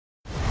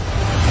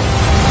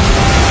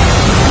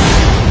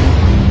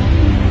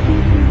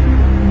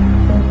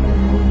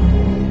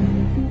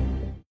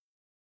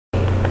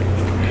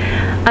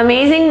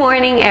Amazing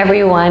morning,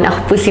 everyone!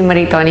 Ako po si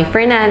Maritoni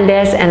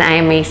Fernandez and I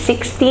am a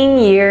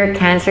 16-year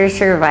cancer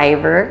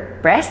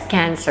survivor, breast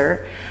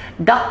cancer,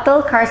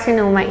 ductal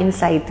carcinoma in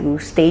situ,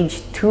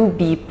 stage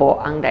 2B po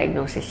ang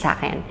diagnosis sa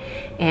akin.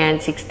 And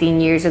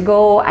 16 years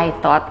ago, I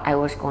thought I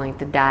was going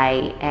to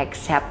die,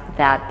 except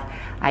that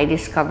I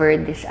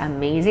discovered this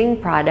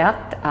amazing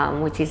product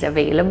which is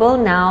available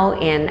now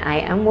and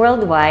I am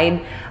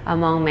worldwide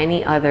among many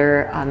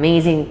other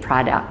amazing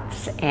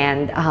products.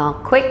 And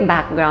quick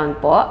background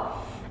po.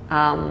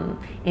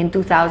 In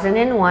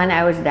 2001,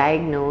 I was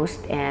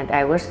diagnosed and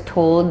I was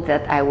told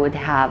that I would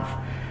have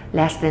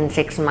less than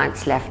 6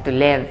 months left to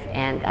live.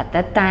 And at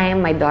that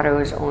time, my daughter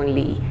was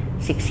only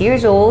 6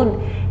 years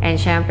old. And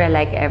syempre,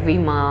 like every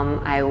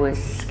mom, I was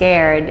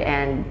scared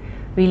and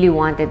really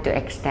wanted to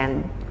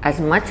extend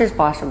as much as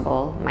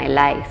possible my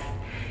life.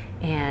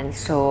 And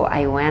so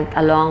I went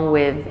along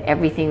with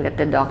everything that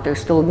the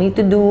doctors told me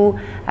to do.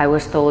 I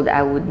was told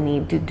I would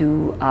need to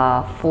do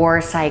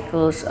 4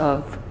 cycles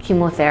of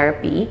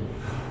chemotherapy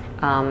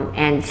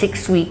and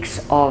 6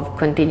 weeks of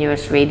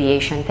continuous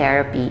radiation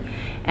therapy.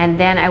 And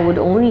then I would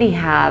only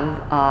have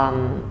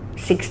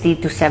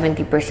 60 to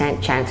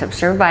 70% chance of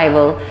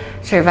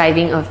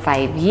surviving of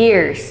 5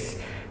 years.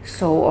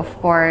 So of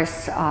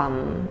course,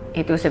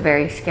 it was a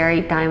very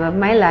scary time of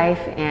my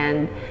life,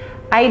 and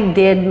I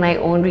did my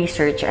own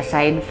research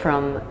aside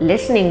from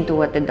listening to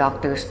what the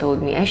doctors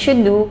told me I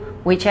should do,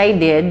 which I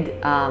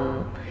did.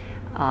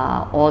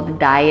 All the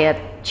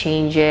diet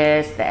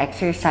changes, the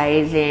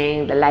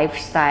exercising, the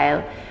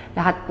lifestyle,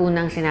 lahat po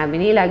ng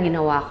sinabi nila,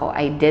 ginawa ko.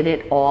 I did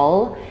it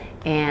all.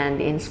 And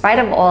in spite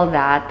of all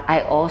that,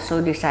 I also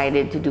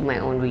decided to do my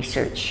own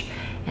research.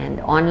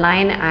 And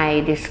online, I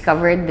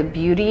discovered the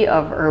beauty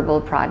of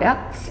herbal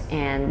products,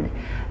 and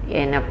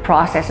in a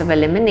process of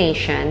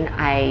elimination,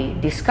 I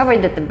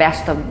discovered that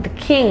the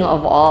king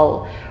of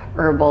all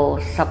herbal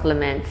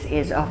supplements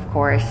is, of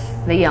course,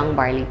 the young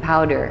barley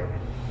powder.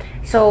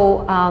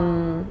 So,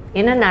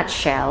 in a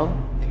nutshell,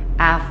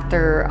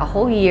 after a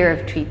whole year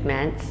of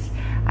treatments,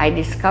 I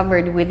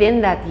discovered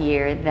within that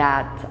year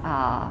that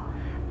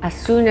as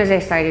soon as I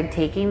started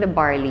taking the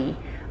barley,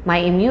 my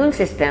immune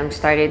system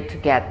started to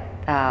get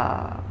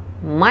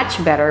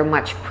much better,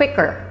 much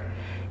quicker.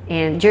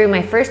 And during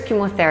my first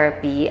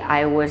chemotherapy,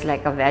 I was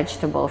like a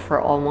vegetable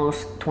for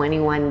almost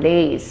 21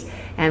 days.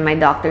 And my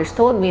doctors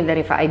told me that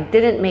if I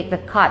didn't make the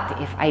cut,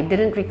 if I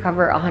didn't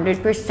recover 100%,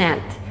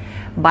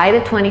 by the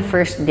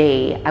 21st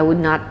day, I would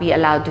not be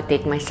allowed to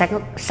take my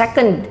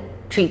second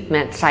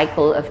treatment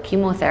cycle of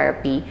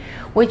chemotherapy,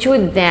 which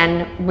would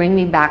then bring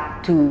me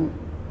back to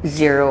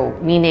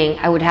 0, meaning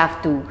I would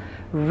have to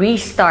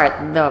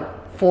restart the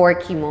 4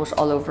 chemos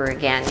all over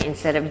again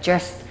instead of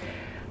just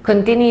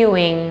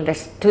continuing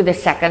to the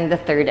second, the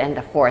third, and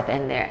the fourth,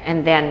 and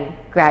then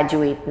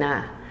graduate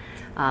na.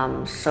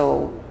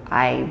 So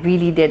I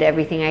really did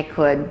everything I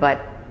could,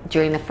 but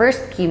during the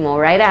first chemo,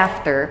 right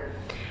after,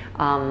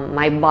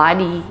 my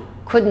body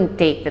couldn't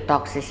take the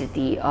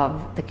toxicity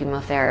of the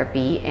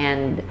chemotherapy,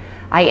 and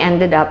I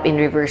ended up in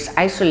reverse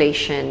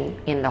isolation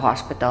in the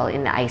hospital,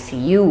 in the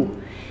ICU.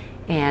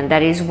 And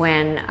that is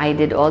when I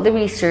did all the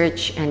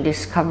research and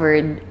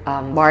discovered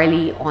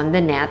barley on the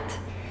net.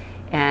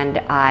 And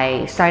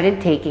I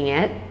started taking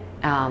it.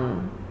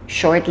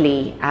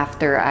 Shortly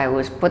after I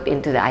was put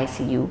into the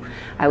ICU,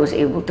 I was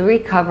able to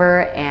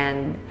recover,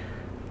 and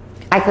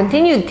I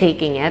continued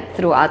taking it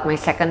throughout my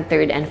second,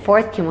 third, and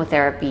fourth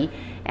chemotherapy,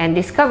 and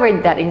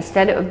discovered that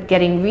instead of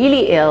getting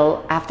really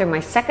ill after my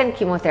second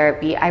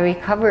chemotherapy, I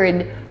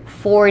recovered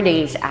 4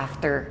 days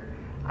after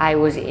I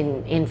was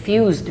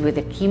infused with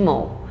the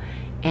chemo.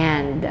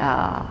 And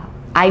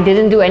I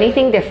didn't do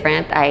anything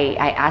different.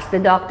 I asked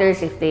the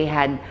doctors if they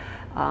had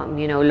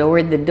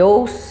lowered the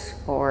dose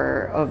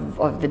or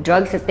of the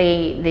drugs that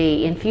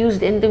they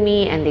infused into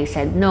me, and they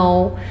said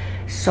no.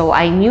 So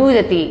I knew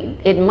that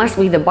it must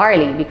be the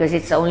barley, because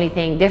it's the only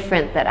thing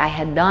different that I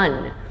had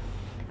done.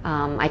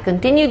 I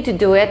continued to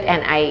do it,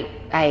 and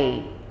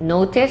I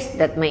noticed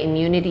that my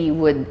immunity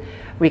would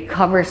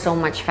recover so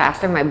much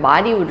faster, my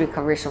body would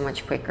recover so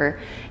much quicker.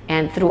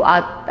 And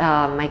throughout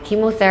my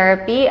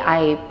chemotherapy,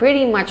 I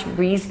pretty much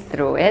breezed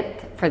through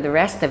it for the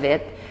rest of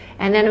it.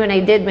 And then when I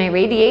did my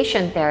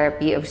radiation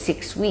therapy of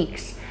 6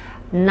 weeks,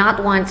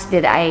 not once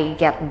did I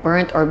get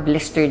burnt or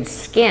blistered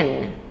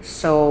skin.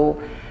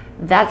 So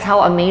that's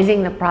how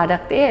amazing the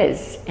product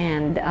is.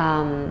 And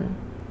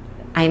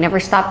I never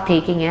stopped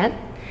taking it.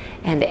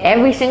 And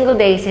every single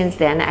day since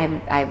then,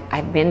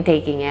 I've been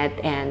taking it.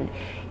 And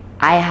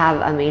I have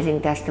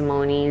amazing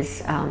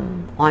testimonies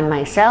on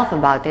myself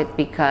about it,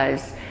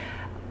 because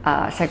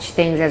such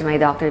things as my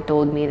doctor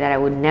told me that I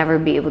would never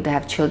be able to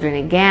have children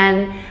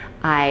again.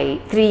 3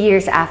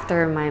 years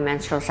after my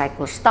menstrual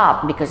cycle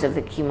stopped because of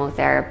the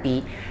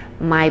chemotherapy,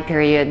 my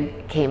period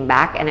came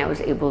back and I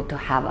was able to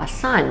have a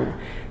son.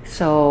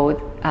 So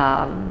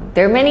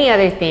there are many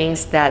other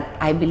things that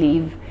I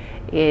believe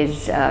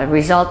is a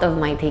result of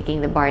my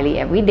taking the barley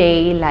every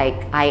day.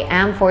 Like, I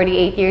am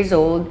 48 years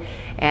old,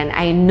 and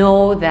I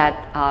know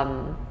that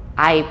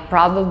I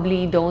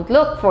probably don't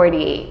look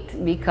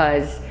 48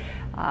 because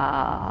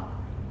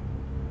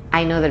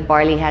I know that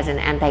barley has an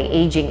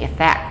anti-aging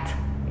effect.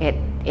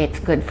 It's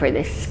good for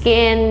the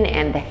skin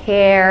and the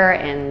hair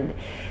and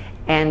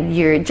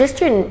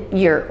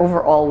your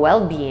overall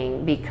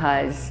well-being,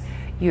 because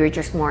you're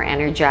just more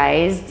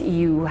energized.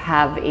 You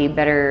have a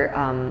better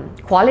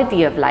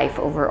quality of life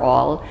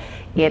overall.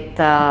 It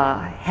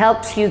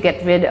helps you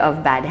get rid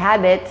of bad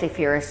habits. If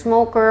you're a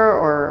smoker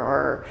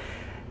or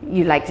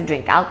you like to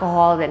drink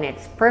alcohol, then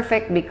it's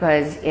perfect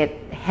because it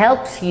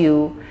helps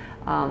you.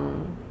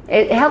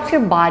 It helps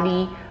your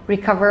body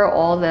recover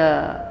all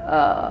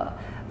the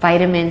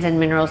vitamins and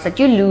minerals that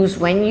you lose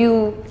when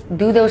you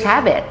do those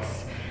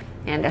habits.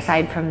 And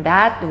aside from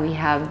that, we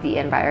have the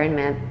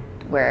environment,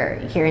 where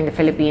here in the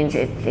Philippines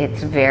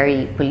it's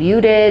very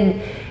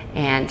polluted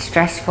and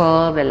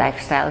stressful. The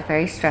lifestyle is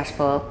very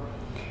stressful.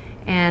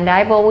 And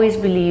I've always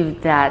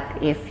believed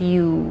that if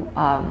you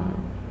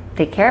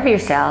take care of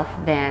yourself,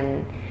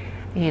 then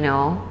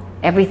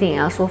everything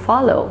else will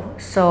follow.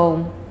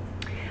 So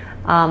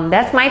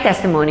that's my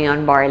testimony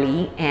on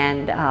barley.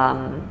 And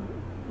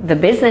the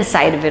business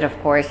side of it, of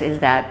course, is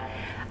that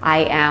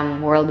I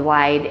am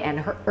worldwide, and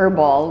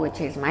Herbal,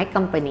 which is my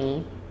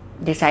company,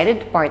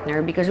 decided to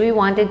partner because we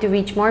wanted to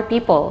reach more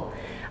people.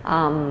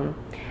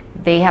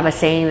 They have a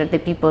saying that the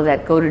people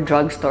that go to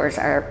drugstores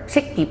are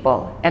sick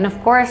people. And of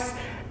course,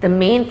 the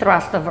main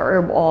thrust of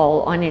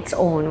Herbal on its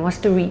own was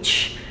to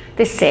reach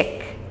the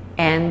sick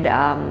and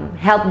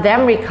help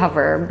them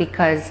recover,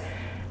 because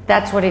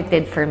that's what it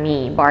did for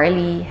me.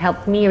 Barley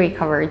helped me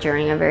recover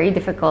during a very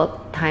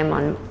difficult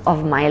time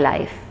of my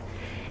life.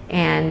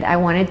 And I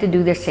wanted to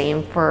do the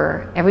same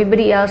for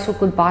everybody else who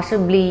could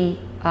possibly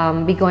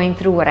be going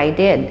through what I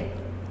did.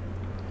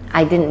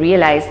 I didn't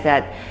realize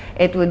that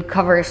it would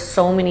cover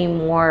so many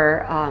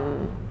more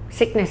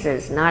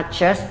sicknesses, not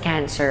just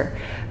cancer,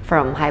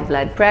 from high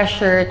blood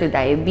pressure to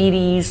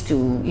diabetes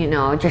to,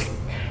 just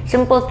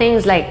simple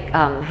things like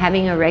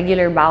having a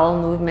regular bowel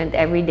movement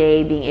every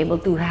day, being able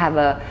to have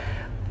a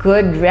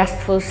good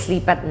restful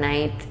sleep at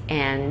night,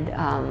 and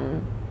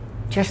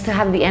just to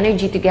have the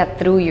energy to get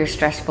through your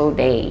stressful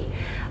day.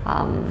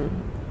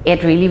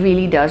 It really,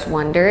 really does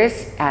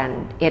wonders,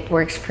 and it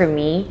works for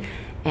me,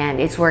 and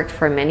it's worked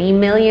for many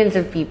millions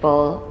of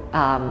people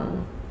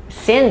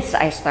since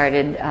I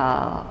started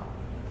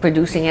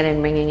producing it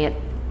and bringing it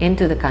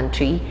into the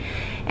country.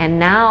 And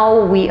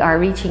now we are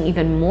reaching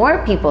even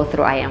more people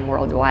through I Am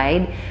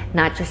Worldwide,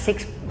 not just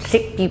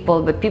sick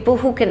people, but people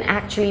who can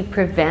actually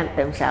prevent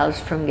themselves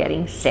from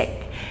getting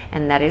sick.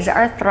 And that is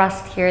our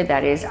thrust here.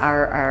 That is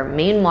our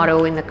main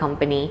motto in the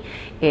company,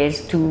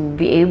 is to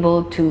be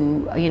able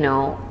to,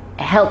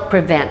 help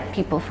prevent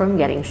people from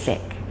getting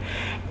sick.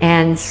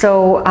 And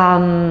so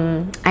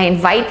I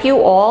invite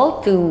you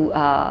all to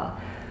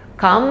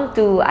come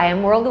to I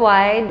Am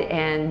Worldwide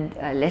and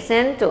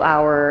listen to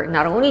our,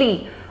 not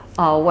only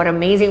what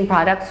amazing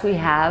products we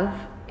have,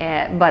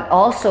 but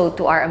also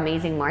to our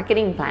amazing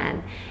marketing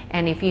plan.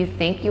 And if you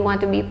think you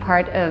want to be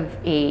part of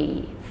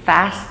a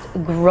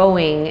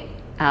fast-growing,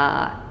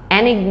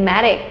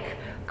 enigmatic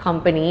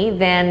company,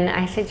 then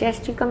I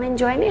suggest you come and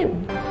join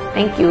in.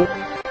 Thank you.